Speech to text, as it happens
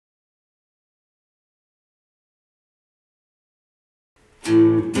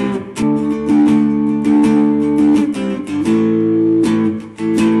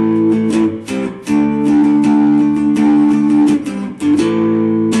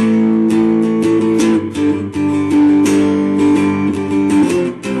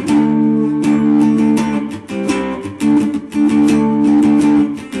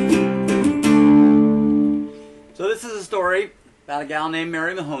About a gal named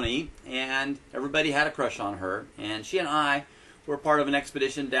Mary Mohoney, and everybody had a crush on her, and she and I were part of an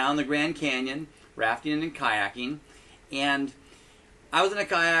expedition down the Grand Canyon, rafting and kayaking, and I was in a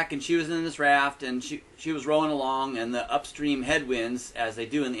kayak and she was in this raft, and she was rowing along, and the upstream headwinds, as they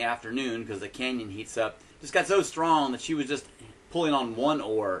do in the afternoon because the canyon heats up, just got so strong that she was just pulling on one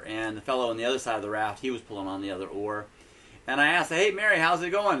oar, and the fellow on the other side of the raft, he was pulling on the other oar. And I asked, "Hey Mary, how's it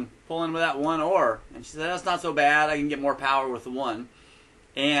going pulling with that one oar?" And she said, "That's not so bad. I can get more power with the one."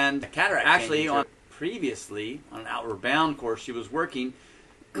 And cataract actually, previously on an outward bound course she was working,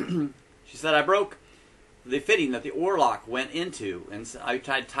 she said, "I broke the fitting that the oar lock went into, and so I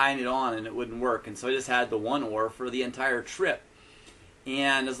tried tying it on and it wouldn't work, and so I just had the one oar for the entire trip.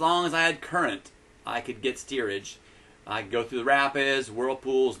 And as long as I had current, I could get steerage. I could go through the rapids,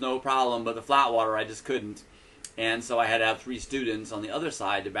 whirlpools, no problem, but the flat water I just couldn't. And so I had to have 3 students on the other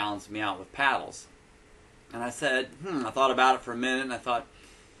side to balance me out with paddles." And I said, I thought about it for a minute, and I thought,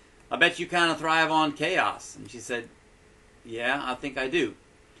 "I bet you kind of thrive on chaos." And she said, "Yeah, I think I do."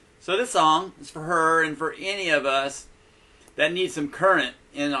 So this song is for her and for any of us that need some current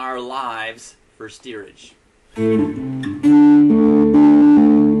in our lives for steerage.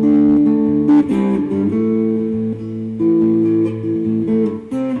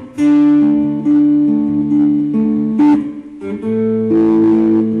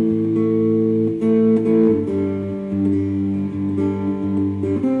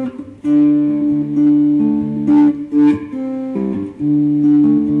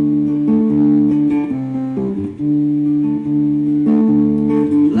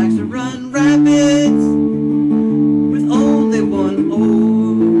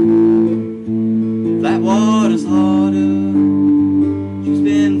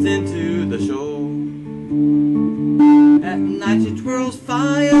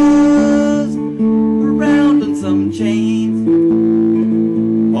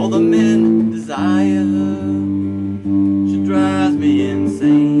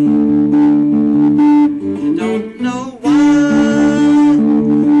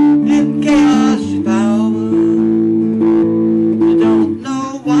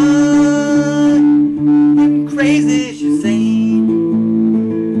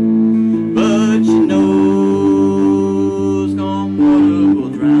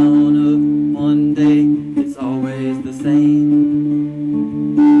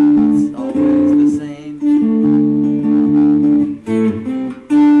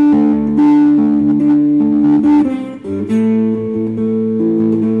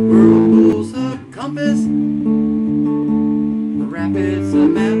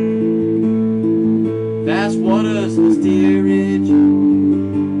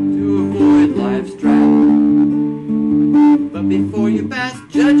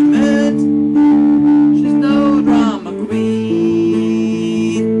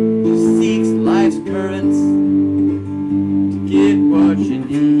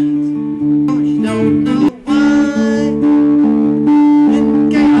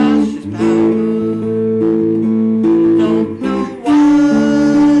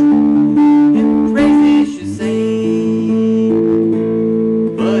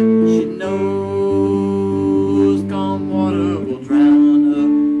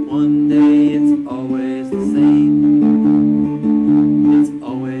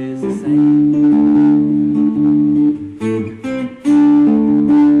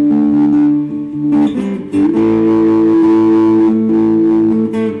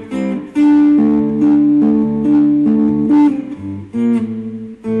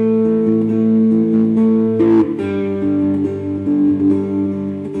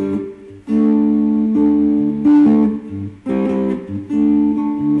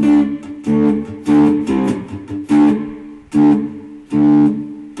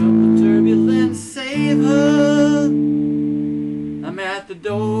 Turbulence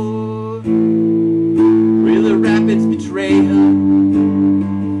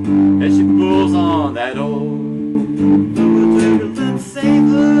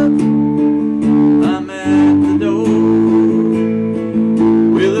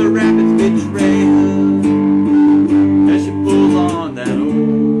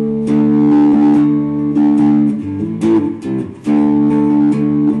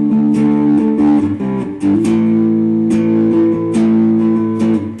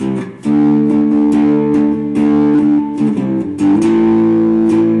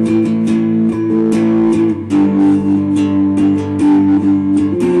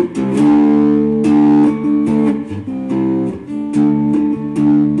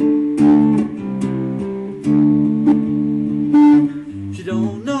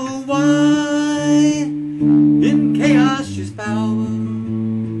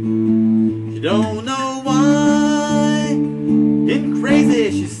She don't know why, getting crazy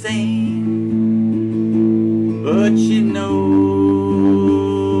she's sane, but she knows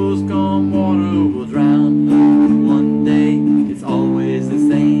calm water will drown her one day. It's always the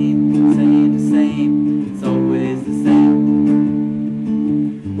same, same, the same, it's always the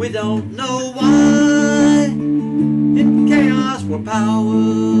same. We don't know why, in chaos we're power.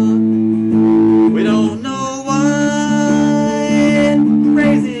 We don't know why, in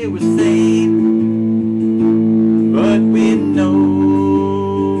crazy we're sane, but we know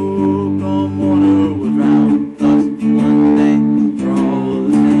calm water will drown us one day. We're all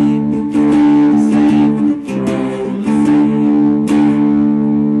the same, the same, we're all the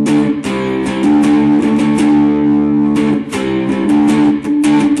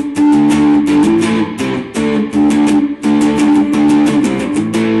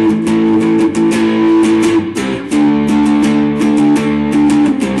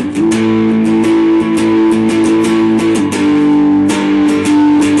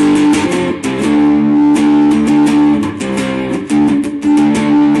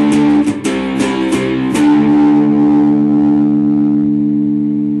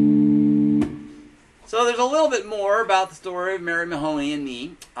So there's a little bit more about the story of Mary Mohoney and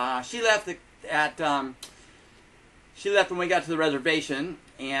me. She left she left when we got to the reservation,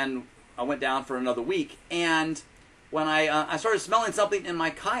 and I went down for another week. And when I started smelling something in my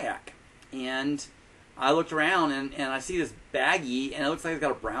kayak, and I looked around and I see this baggie, and it looks like it's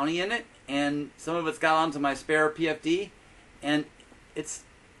got a brownie in it, and some of it's got onto my spare PFD, and it's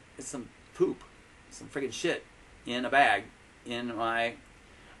some poop, some friggin' shit in a bag in my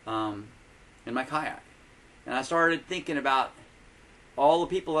kayak. And I started thinking about all the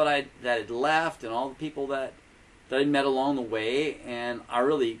people that had left and all the people that I'd met along the way, and I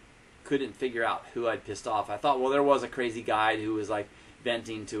really couldn't figure out who I'd pissed off. I thought, well, there was a crazy guide who was like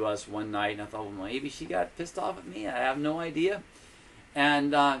venting to us one night, and I thought, well, maybe she got pissed off at me. I have no idea.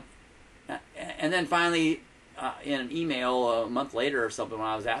 And then finally, in an email a month later or something, when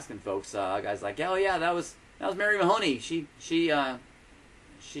I was asking folks, a guy's like, oh yeah, that was Mary Mohoney. She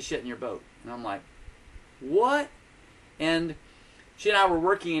shit in your boat. And I'm like, what? And she and I were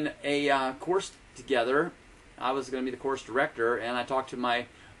working a course together. I was going to be the course director, and I talked to my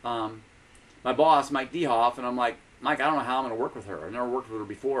my boss, Mike Dehoff, and I'm like, Mike, I don't know how I'm going to work with her. I've never worked with her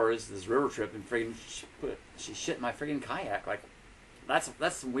before. It's this river trip, and friggin' she shit in my friggin' kayak. Like, that's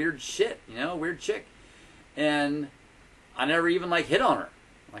some weird shit, you know, weird chick. And I never even like hit on her.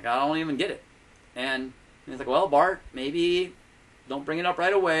 Like, I don't even get it. And he's like, well, Bart, maybe don't bring it up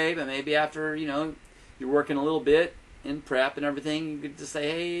right away, but maybe after, you know, you're working a little bit in prep and everything, you could just say,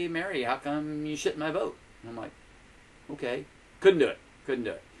 hey, Mary, how come you shit in my boat? And I'm like, okay. Couldn't do it.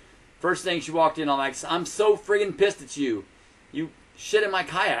 First thing she walked in, I'm like, I'm so friggin' pissed at you. You shit in my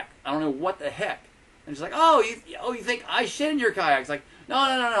kayak. I don't know what the heck. And she's like, oh, you think I shit in your kayak? It's like,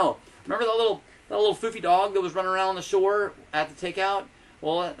 no. Remember that little foofy dog that was running around on the shore at the takeout?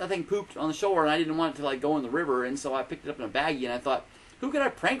 Well, that thing pooped on the shore, and I didn't want it to like go in the river, and so I picked it up in a baggie, and I thought, who could I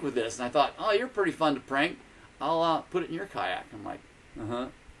prank with this? And I thought, oh, you're pretty fun to prank. I'll put it in your kayak. I'm like,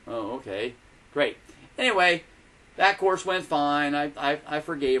 oh, okay, great. Anyway, that course went fine. I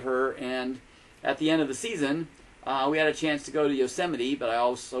forgave her, and at the end of the season, we had a chance to go to Yosemite, but I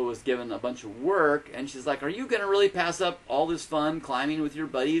also was given a bunch of work, and she's like, are you going to really pass up all this fun climbing with your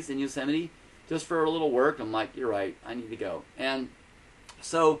buddies in Yosemite just for a little work? I'm like, you're right, I need to go. And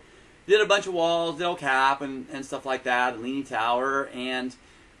so did a bunch of walls, did El Cap and stuff like that, Leaning Tower, and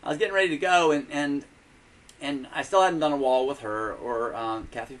I was getting ready to go, and I still hadn't done a wall with her or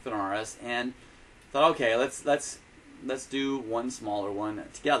Kathy Fenaris, and thought, okay, let's do one smaller one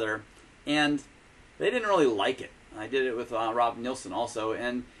together, and they didn't really like it. I did it with Rob Nielsen also,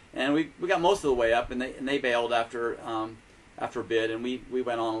 and we got most of the way up, and they bailed after a bit, and we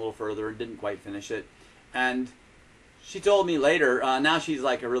went on a little further and didn't quite finish it, and she told me later, now she's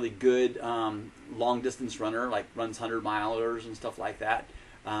like a really good long distance runner, like runs 100-milers and stuff like that,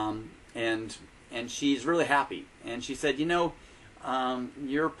 and she's really happy. And she said, you know,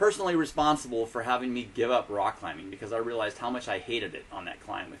 you're personally responsible for having me give up rock climbing, because I realized how much I hated it on that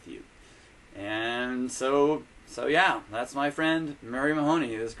climb with you. And so yeah, that's my friend Mary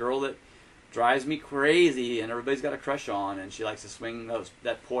Mohoney, this girl that drives me crazy and everybody's got a crush on, and she likes to swing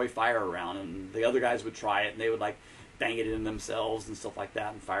that poi fire around, and the other guys would try it and they would like bang it in themselves and stuff like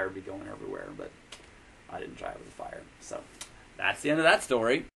that, and fire would be going everywhere, but I didn't try it with the fire. So that's the end of that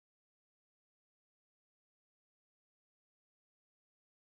story.